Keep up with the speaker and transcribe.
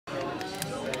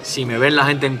Si me ven la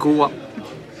gente en Cuba,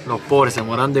 los pobres se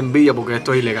morirán de envidia porque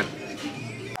esto es ilegal.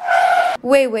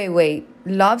 Wait.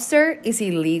 Lobster is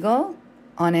illegal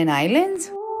on an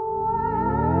island?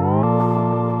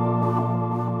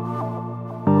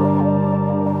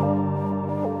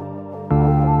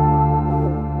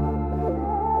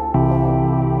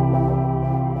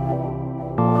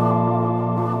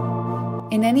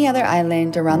 In any other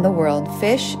island around the world,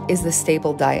 fish is the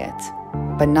staple diet,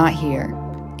 but not here.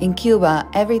 In Cuba,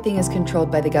 everything is controlled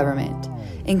by the government,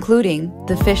 including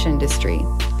the fish industry.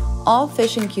 All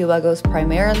fish in Cuba goes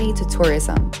primarily to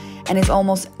tourism and is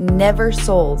almost never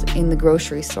sold in the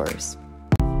grocery stores.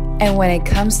 And when it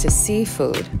comes to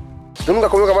seafood... ¿Tú nunca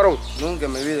has comido camarón? Nunca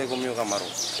en mi vida he comido camarón.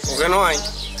 ¿Por qué no hay?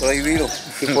 Prohibido.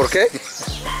 ¿Y por qué?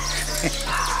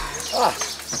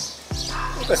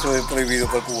 Porque eso es prohibido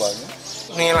por el cubano.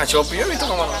 Ni en la Chopi yo he visto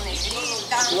camarón.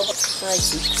 Ay,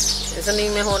 sí. Eso ni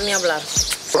mejor ni hablar.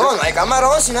 No hay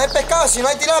camarón, si no hay pescado, si no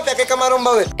hay tilapia, ¿qué camarón va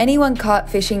a haber? Anyone caught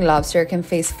fishing lobster can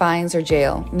face fines or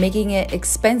jail, making it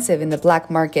expensive in the black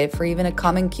market for even a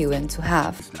common Cuban to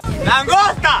have.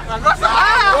 ¡Langosta! ¡Langosta!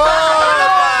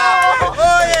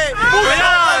 ¡Oye!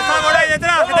 ¡Cuidado! ¡Está por ahí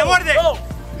detrás! ¡Que te muerde!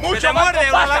 ¡Mucho muerde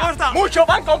una langosta! ¡Mucho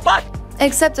pan con pan!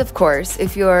 Except, of course,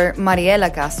 if you're Mariela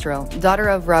Castro, daughter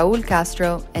of Raúl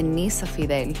Castro and niece of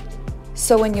Fidel.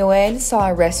 So when Yoel saw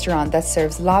a restaurant that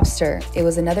serves lobster, it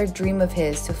was another dream of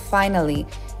his to finally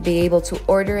be able to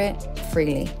order it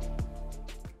freely.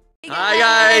 Hi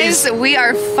guys! We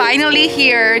are finally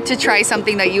here to try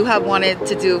something that you have wanted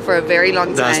to do for a very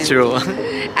long time. That's true.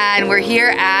 And we're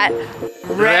here at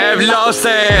Red Lobster.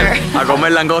 A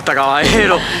comer langosta,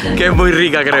 caballero, que es muy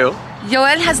rica, creo.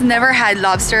 Yoel has never had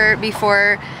lobster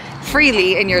before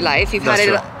freely in your life. You've had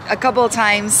it a couple of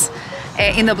times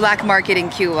in the black market in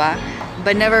Cuba,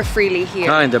 but never freely here.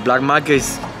 No, in the black market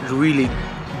is really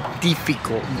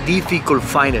difficult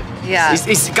find it. Yeah.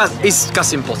 It's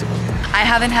just impossible. I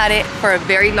haven't had it for a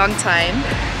very long time,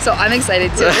 so I'm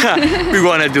excited too. We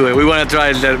want to do it. We want to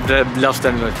try the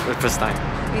lobster the first time.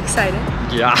 Excited?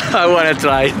 Yeah, I want to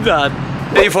try that.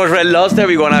 For Red Lobster,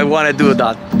 we want to do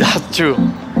that. That's true.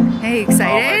 Hey,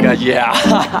 excited? Oh my God, yeah.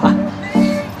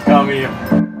 Come here.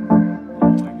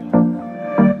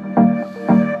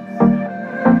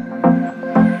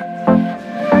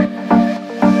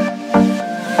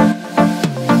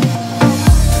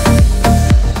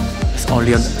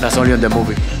 That's only on the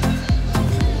movie.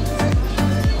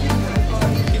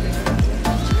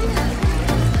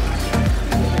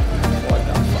 What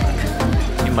the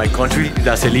fuck? In my country,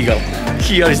 that's illegal.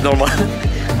 Here is normal.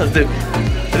 That's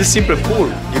the simple pool,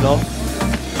 you know?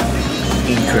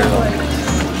 Incredible.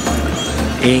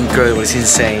 Incredible, it's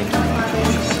insane.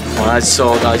 When I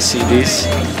see this.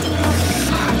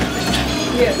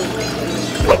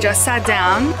 We just sat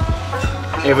down.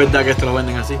 Es verdad que esto lo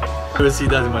venden así. Never seen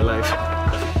that in my life.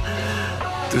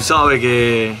 Tú sabes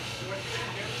que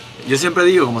yo siempre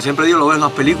digo, como siempre digo, lo veo en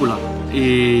las películas.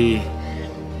 Y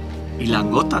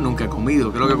langosta nunca he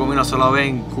comido. Creo que comí una sola vez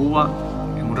en Cuba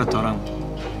en un restaurante.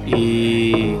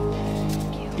 Y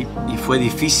fue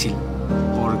difícil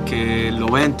porque lo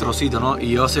ves en trocitos, ¿no? Y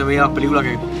yo se veía las películas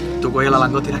que tú cogías la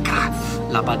langosta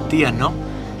y la partías, ¿no?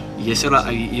 Y eso era,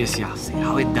 y decía,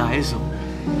 ¿será verdad eso?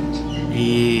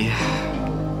 Y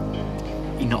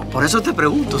no, por eso te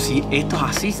pregunto si esto es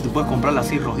así, si tú puedes comprarla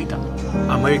así rojita.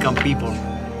 American people,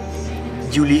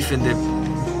 you live in the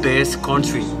best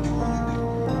country.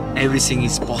 Everything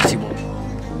is possible.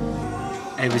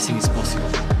 Everything is possible.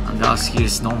 And that's here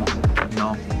is normal.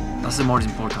 No, that's the most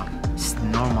important. It's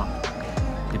normal.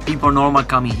 The people normal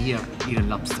coming here eating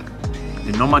lobster.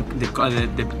 The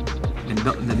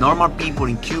normal people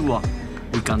in Cuba,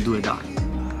 we can do it that.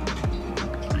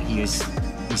 And here is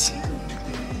easy.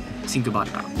 Think about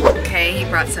that. Okay, he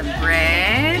brought some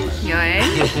bread. Yoel.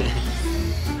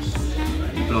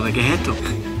 ¿Pero de qué es esto?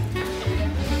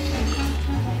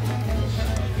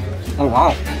 Oh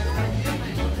wow.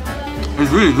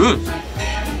 It's really good.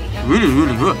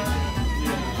 Really good.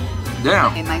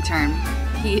 Damn. Okay, my turn.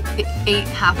 He ate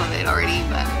half of it already,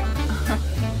 but...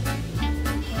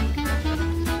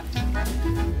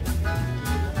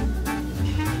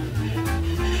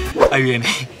 Ahí viene.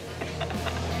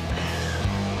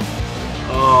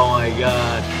 Oh my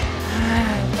God.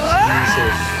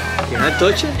 Jesus. Can I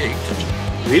touch it?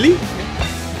 Really?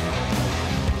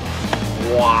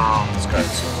 Wow.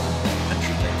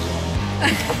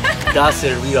 That's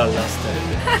a real lobster.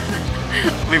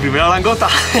 Mi primera langosta.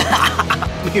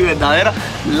 Mi verdadera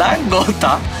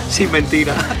langosta. Sin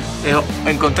mentira.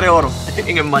 Encontré oro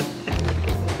en el mar.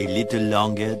 A little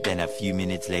longer than a few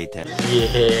minutes later.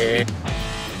 Yeah.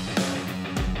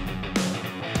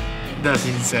 That's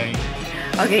insane.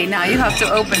 Okay, now you have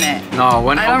to open it. No,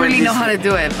 when I don't open really know this- how to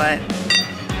do it, but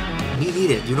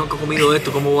Mire, yo nunca he comido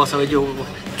esto, ¿cómo voy a saber yo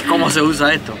cómo se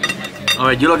usa esto? A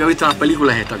ver, yo lo que he visto en las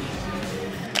películas es esto aquí.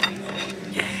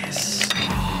 Yes.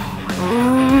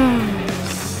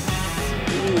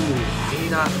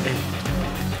 Mira esto.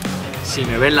 Si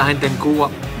me ven la gente en Cuba,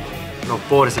 los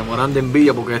pobres se morirán de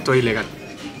envidia porque esto es ilegal.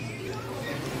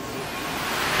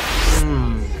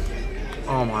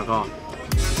 Oh my god.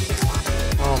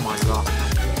 Oh my god.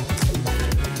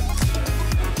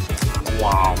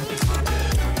 Wow.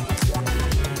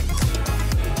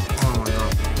 Oh my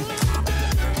god.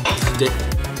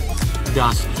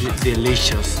 That's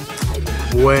delicious.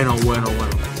 Bueno, bueno,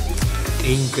 bueno.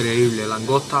 Increíble.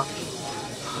 Langosta.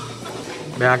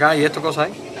 Ve acá, ¿y esto cosa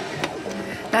ahí?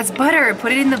 that's butter.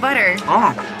 Put it in the butter.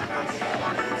 Ah.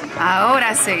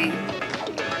 Ahora sí.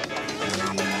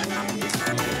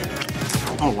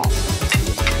 Oh, wow.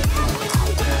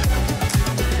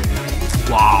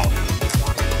 Wow.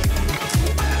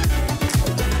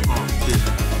 Oh, sí.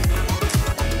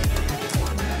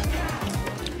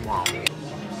 Wow.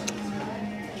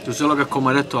 Tú sabes lo que es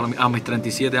comer esto a mis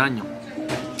 37 años.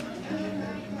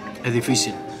 Es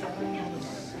difícil.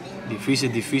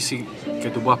 Difícil que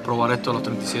tú puedas probar esto a los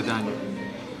 37 años.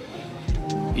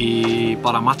 Y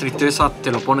para más tristeza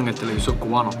te lo ponen en el televisor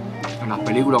cubano. En las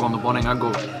películas cuando ponen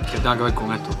algo que tenga que ver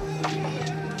con esto.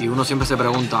 Y uno siempre se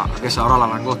pregunta a qué sabrá la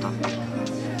langosta.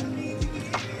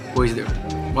 What is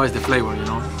the flavor, you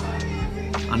know?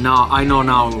 And now I know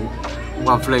now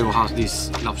what flavor has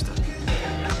this lobster.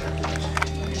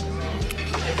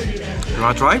 You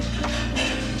wanna try?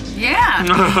 Yeah.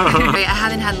 Wait, I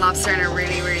haven't had lobster in a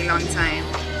really, really long time.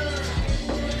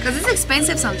 Because it's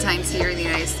expensive sometimes here in the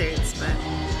United States, but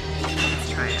let's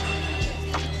try it.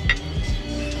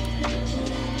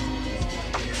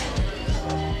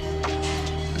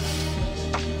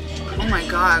 Oh my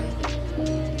god.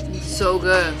 It's so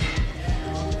good.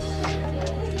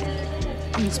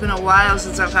 It's been a while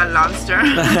since I've had lobster.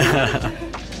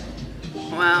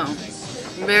 Wow.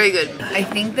 Very good. I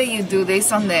think that you do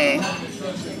this on that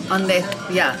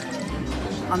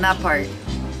part.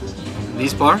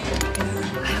 This part?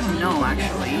 I don't know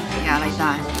actually. Yeah, like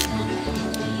that.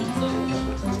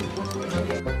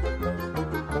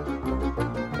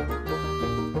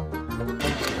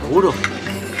 Seguro?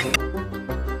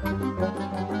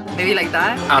 Maybe like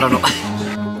that? I don't know.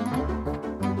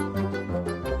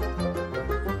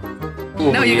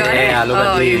 No, you got it? Look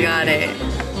at Oh, you this. got it.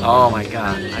 Oh my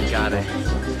god, I got it.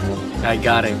 I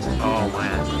got it. Oh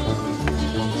man.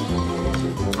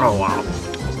 Oh wow.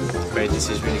 Wait, this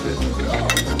is really good.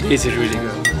 This is really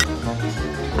good.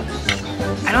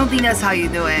 I don't think that's how you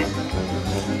do it.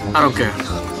 I don't care.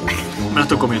 Me la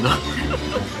estoy comiendo.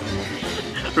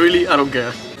 Really, I don't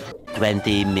care.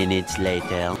 20 minutes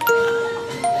later.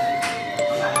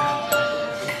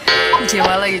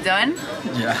 Joel, are you done?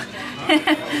 Yeah.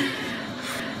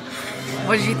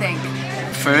 What did you think?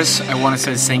 First, I want to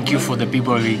say thank you for the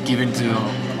people who giving to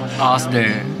us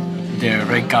the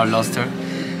red lobster.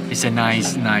 It's a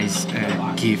nice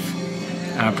gift.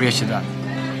 I appreciate that.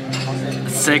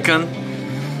 Second,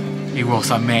 it was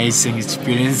amazing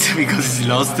experience because it's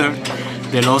lobster.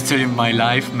 The lobster in my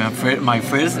life, my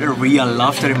first real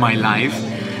lobster in my life.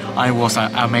 I was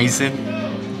amazing.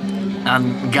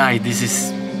 And guys, this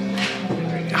is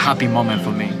a happy moment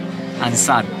for me. And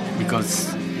sad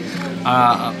because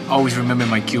I always remember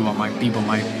my Cuba, my people,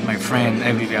 my friend,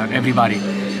 everybody.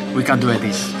 We can do it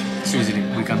this. Seriously,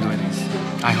 we can do it this.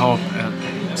 I hope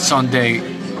someday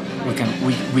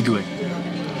we do it.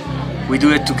 We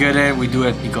do it together. We do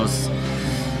it because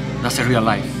that's a real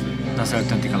life. That's an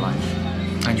authentic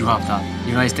life, and you have that. The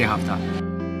United States have that.